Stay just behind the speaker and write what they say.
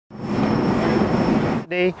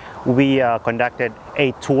Yesterday, we conducted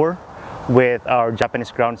a tour with our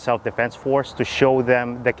Japanese Ground Self-Defense Force to show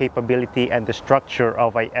them the capability and the structure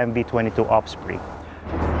of a MV22 Osprey.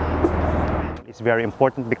 It's very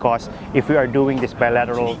important because if we are doing this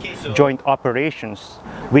bilateral joint operations,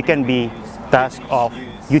 we can be tasked of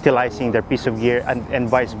utilizing their piece of gear and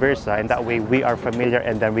vice versa, and that way we are familiar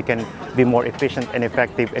and then we can be more efficient and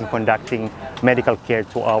effective in conducting medical care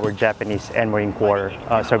to our Japanese and Marine Corps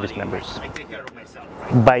service members.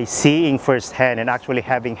 By seeing firsthand and actually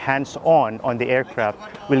having hands-on the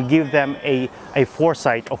aircraft will give them a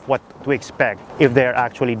foresight of what to expect if they're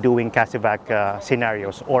actually doing CASEVAC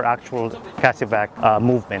scenarios or actual CASEVAC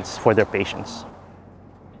movements for their patients.